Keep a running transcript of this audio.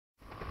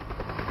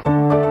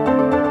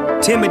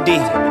Timati,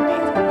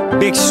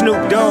 Big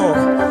Snoop Dogg,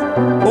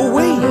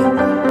 ooh-wee.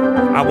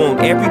 I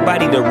want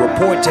everybody to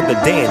report to the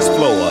dance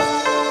floor.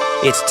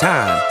 It's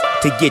time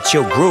to get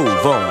your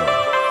groove on.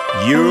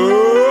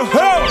 Yo,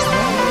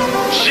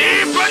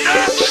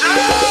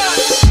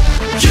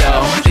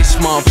 this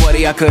small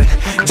party I could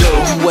do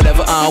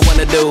whatever I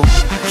wanna do.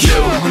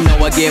 You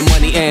know I get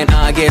money and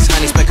I guess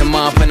honey's pick 'em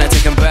up and I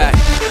take 'em back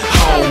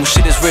home.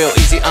 Shit is real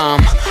easy,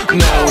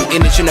 known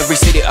in each and every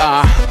city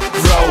I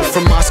roll.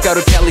 From Moscow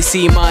to Cali,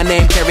 see my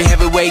name, carry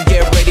heavyweight,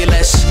 get ready,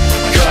 let's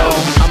go.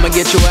 I'ma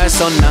get your ass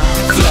on the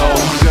floor.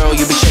 Girl,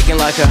 you be shaking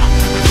like a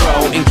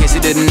pro. In case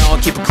you didn't know, I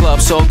keep a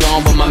club so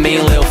gone with my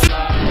mean little flow.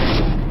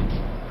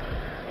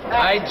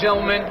 Alright,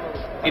 gentlemen,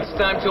 it's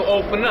time to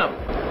open up.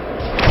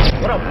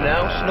 What up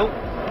now, Snoop?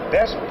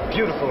 That's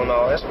beautiful and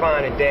all, that's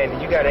fine and dandy.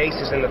 You got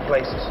aces in the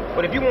places.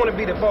 But if you want to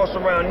be the boss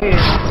around here,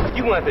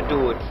 you gonna have to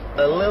do it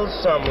a little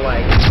something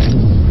like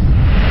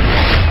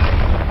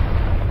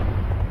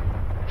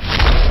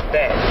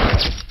that.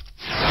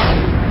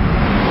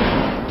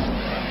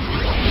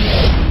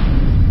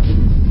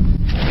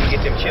 Let me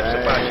get them chips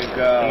about you.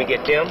 Let me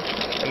get them.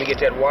 Let me get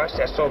that watch.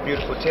 That's so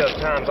beautiful. Tells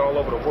times all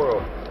over the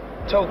world.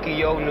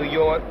 Tokyo, New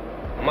York,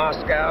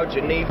 Moscow,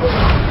 Geneva.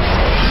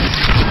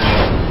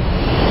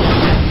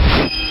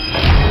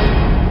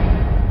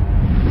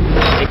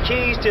 The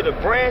keys to the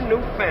brand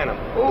new Phantom.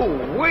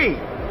 Ooh-wee!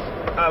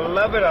 I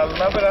love it, I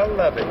love it, I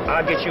love it.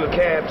 I'll get you a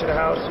cab to the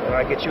house, and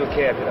I'll get you a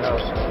cab to the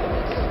house.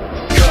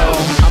 Go,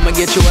 I'ma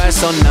get your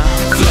ass on the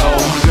floor.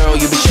 Girl,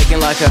 you be shaking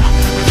like a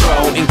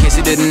pro. In case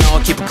you didn't know,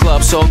 I keep a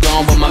club so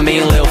gone with my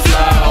mean little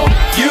flow.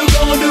 You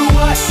gon' do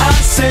what I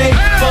say,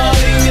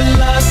 falling in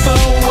love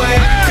away.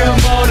 Come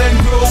on and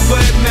groove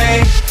with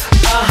me.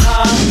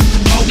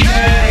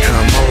 Okay.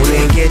 Come on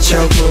and get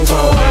your groove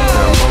on.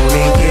 Come on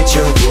and get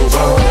your groove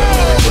on.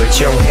 Put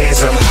your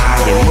hands up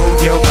high and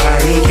move your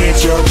body,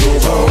 get your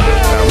groove on.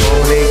 Come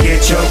on and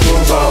get your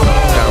groove on.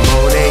 Come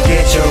on and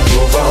get your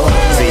groove on.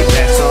 See,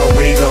 that's all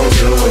we gon'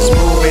 do is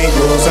move and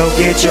groove, so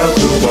get your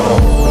groove on.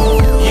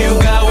 You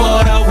got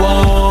what I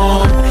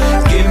want,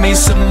 give me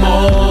some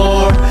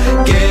more.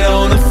 Get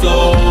on the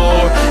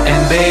floor,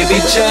 and baby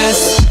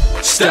just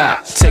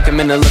stop. Take a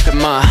minute, look at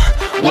my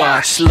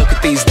watch. Look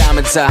at these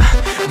diamonds I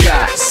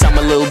got. Some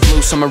a little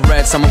blue, some are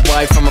red, some are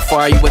white. From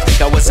afar you would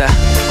think I was a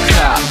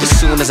cop. As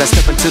soon as I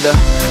step into the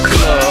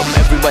club,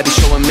 everybody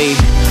showing me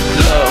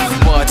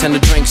love. Bartender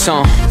drinks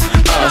on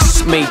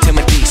us, me,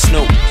 Timati,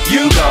 Snoop.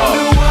 You gon'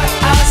 do what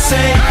I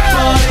say,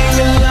 falling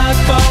in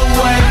love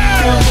away.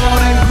 Come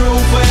on and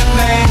groove with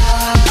me.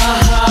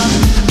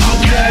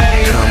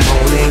 Okay. Come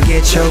on and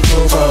get your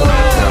groove on.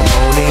 Come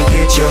on and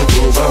get your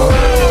groove on.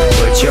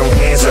 Put your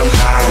hands up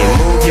high and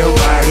move your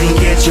body,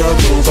 get your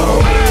groove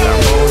on.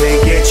 Come on and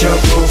get your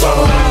groove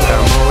on.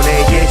 Come on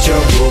and get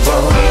your groove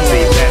on.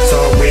 See, that's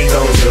all we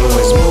gon' do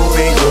is move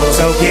and groove,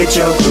 so get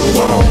your groove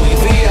on. We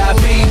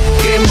VIP,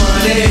 get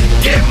money,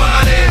 get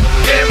money,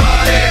 get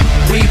money.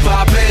 We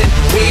poppin',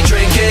 we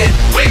drinkin',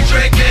 we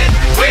drinkin',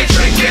 we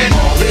drinkin'.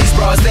 All these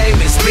bros, they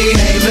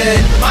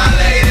misbehavin'. My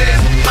ladies,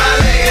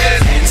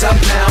 hands up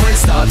now and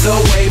start the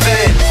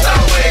waving.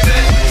 Start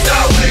waving,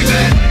 start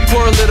waving.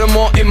 Pour a little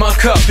more in my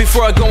cup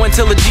before I go and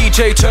tell the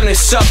DJ turn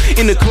this up.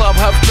 In the club,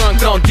 half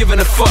drunk, not giving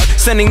a fuck.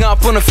 Standing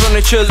up on the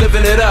furniture,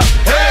 living it up.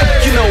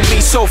 Hey! You know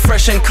me, so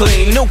fresh and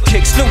clean. No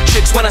kicks, no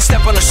chicks when I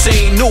step on the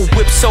scene. No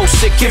whip, so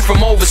sick, came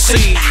from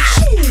overseas.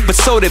 But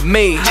so did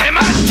me. Come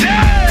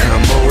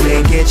on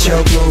and get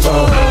your groove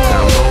on.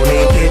 Come on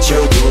and get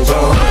your groove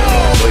on.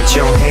 Put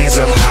your hands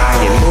up high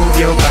and move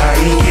your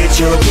body, get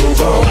your groove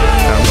on.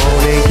 Come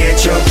on and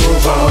get your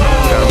groove on.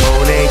 Come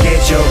on and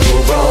get your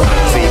groove on.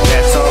 See,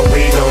 that's all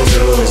we gon'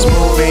 do is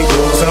move and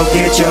groove, so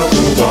get your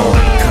groove on.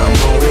 Come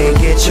on and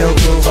get your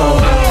groove on.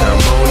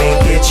 Come on and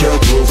get your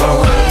groove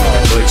on.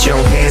 Put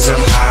your hands up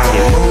high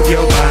and move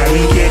your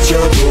body, get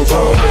your groove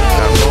on.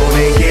 Come on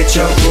and get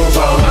your groove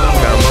on.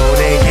 Come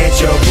on and get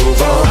your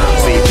groove on.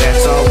 See,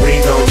 that's all we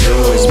gon' do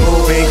is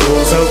move and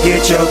groove, so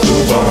get your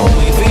groove on.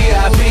 We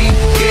VIP,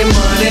 get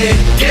money,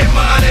 get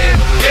money,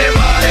 get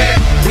money.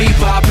 We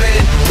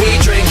poppin', we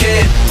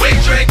drinkin', we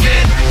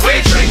drinkin',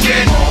 we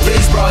drinkin'. All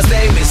these bros,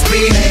 they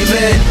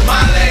misbehavin'.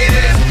 My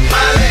ladies,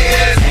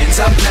 hands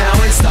up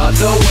now and start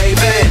the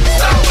waving.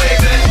 Start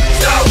waving,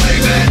 start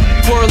waving.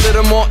 Pour a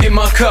little more in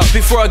my cup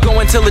before I go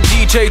and tell the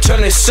DJ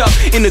turn this up.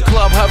 In the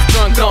club, half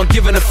drunk, not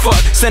giving a fuck.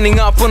 Standing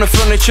up on the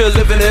furniture,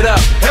 living it up.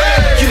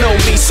 Hey! You know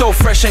me, so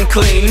fresh and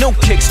clean. No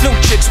kicks, no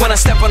chicks when I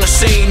step on the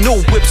scene.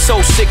 No whip,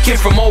 so sick, came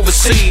from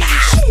overseas.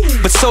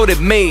 But so did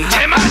me.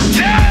 Come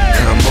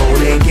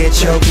on and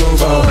get your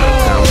groove on.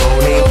 Come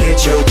on and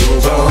get your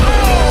groove on.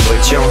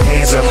 Put your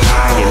hands up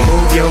high and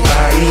move your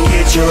body,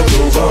 get your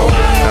groove on.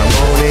 Come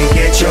on and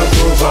get your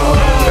groove on.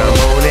 Come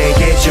on and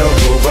get your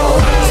groove on.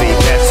 See,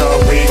 that's all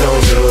we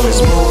gon' do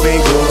is move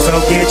and groove, so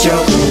get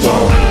your groove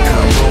on.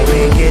 Come on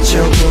and get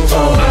your groove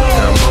on.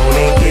 Come on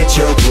and get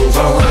your groove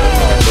on.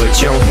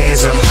 Put your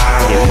hands up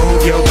high and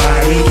move your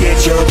body,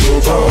 get your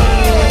groove on.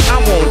 I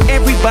want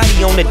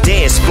everybody on the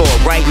dance floor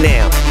right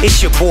now.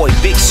 It's your boy,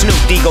 Big Snoop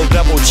Dogg,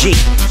 G,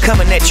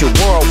 coming at you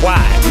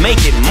worldwide,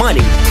 making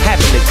money,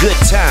 having a good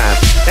time.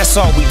 That's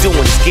all we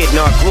doing is getting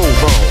our groove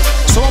on.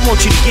 So I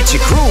want you to get your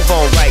groove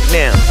on right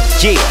now.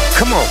 Yeah,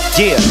 come on,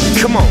 yeah,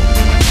 come on.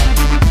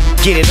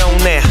 Get it on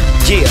now,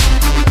 yeah.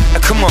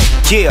 Come on,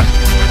 yeah.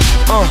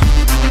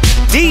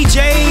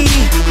 DJ,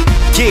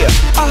 yeah.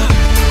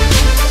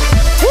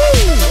 Woo!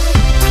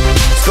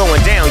 It's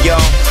going down,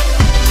 y'all.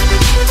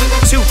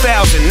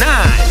 2009.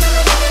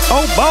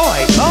 Oh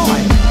boy,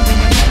 boy.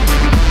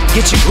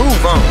 Get your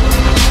groove on.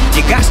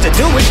 You got to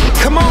do it.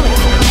 Come on.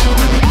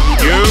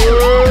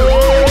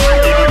 Yeah.